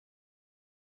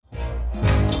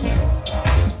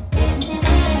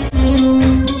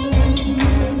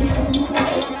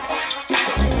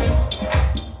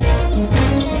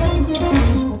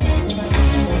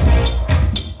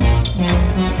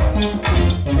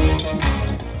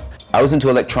I was into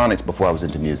electronics before I was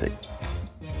into music.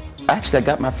 Actually, I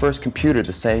got my first computer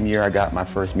the same year I got my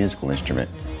first musical instrument.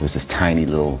 It was this tiny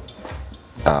little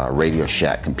Radio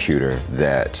Shack computer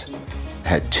that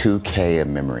had 2K of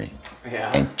memory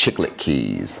and chiclet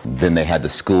keys. Then they had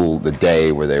the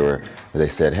day where they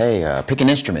said, hey, pick an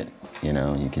instrument, you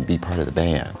know, you can be part of the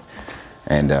band.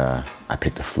 And I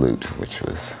picked the flute, which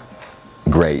was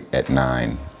great at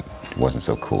 9. It wasn't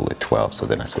so cool at 12, so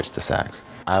then I switched to sax.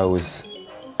 I was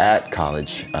at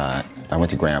college, I went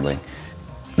to Grambling.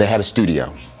 They had a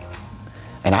studio,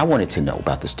 and I wanted to know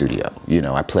about the studio. You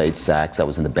know, I played sax, I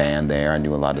was in the band there, I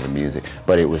knew a lot of the music,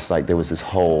 but it was like there was this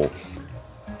whole,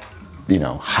 you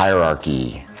know,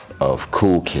 hierarchy of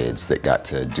cool kids that got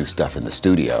to do stuff in the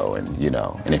studio, and you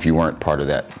know, and if you weren't part of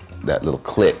that little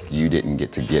clique, you didn't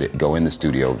get to go in the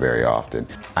studio very often.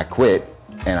 I quit,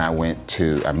 and I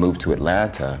moved to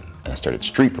Atlanta, and I started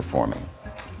street performing.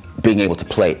 Being able to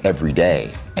play every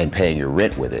day and paying your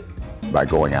rent with it, by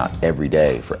going out every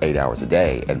day for 8 hours a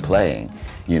day and playing,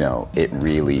 you know, it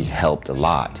really helped a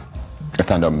lot. I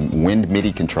found a Wind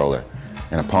MIDI controller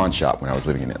in a pawn shop when I was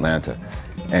living in Atlanta,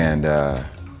 and I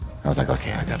was like,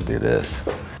 okay, I gotta do this.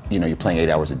 You know, you're playing 8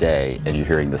 hours a day and you're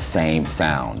hearing the same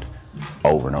sound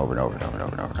over and over and over and over and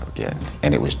over and over and over again,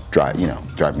 and it was drive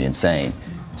me insane.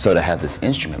 So to have this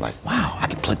instrument, like, wow, I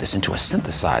can plug this into a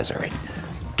synthesizer and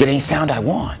get any sound I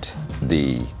want.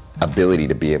 The ability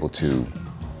to be able to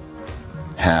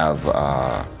have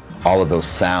all of those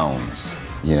sounds,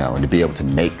 you know, and to be able to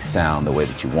make sound the way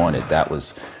that you wanted, that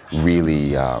was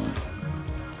really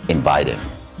inviting.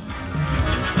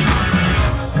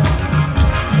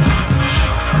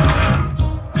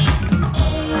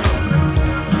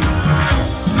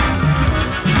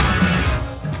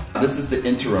 This is the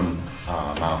interim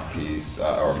mouthpiece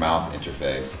or mouth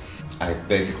interface. I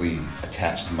basically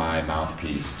attached my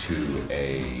mouthpiece to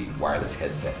a wireless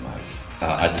headset mic.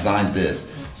 I designed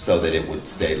this so that it would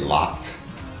stay locked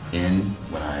in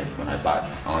when I bought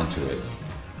onto it,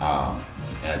 and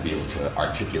I'd be able to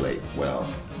articulate well.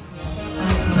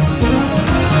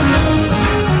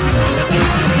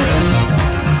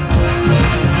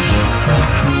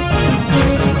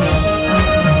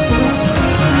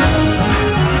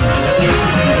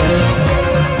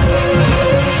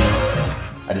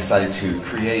 I decided to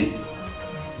create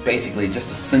basically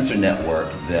just a sensor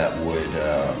network that would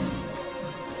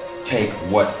take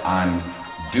what I'm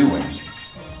doing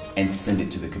and send it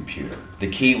to the computer. The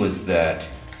key was that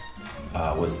the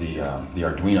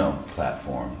Arduino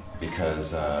platform,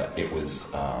 because it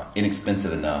was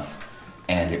inexpensive enough,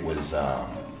 and it was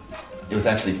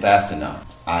actually fast enough.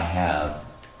 I have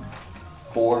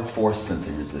 4 force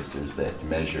sensing resistors that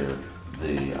measure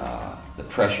the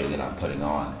pressure that I'm putting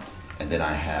on, and then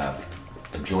I have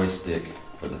a joystick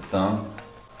for the thumb.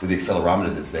 With the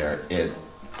accelerometer that's there, it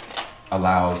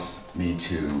allows me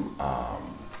to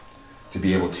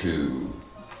be able to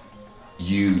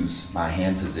use my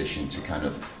hand position to kind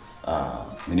of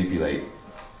manipulate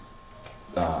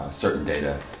certain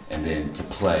data and then to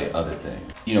play other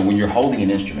things. You know, when you're holding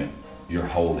an instrument, you're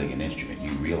holding an instrument.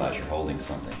 You realize you're holding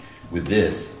something. With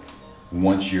this,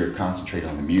 once you're concentrating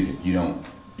on the music,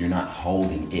 you're not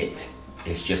holding it.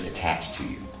 It's just attached to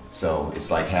you. So it's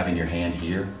like having your hand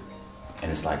here,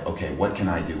 and it's like, okay, what can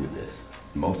I do with this?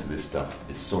 Most of this stuff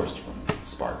is sourced from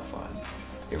SparkFun.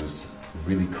 It was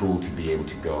really cool to be able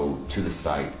to go to the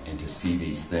site and to see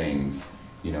these things,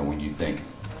 you know, when you think,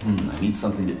 I need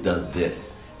something that does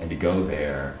this, and to go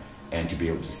there and to be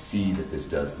able to see that this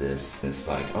does this. It's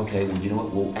like, okay, well, you know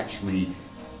what, we'll actually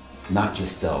not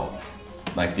just sell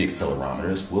like the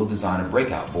accelerometers, we'll design a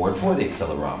breakout board for the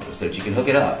accelerometer so that you can hook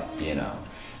it up, you know.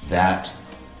 That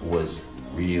was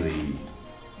really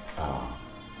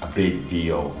a big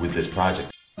deal with this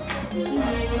project.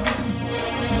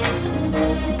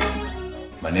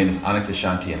 My name is Onyx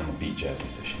Ashanti, and I'm a beat jazz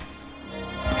musician.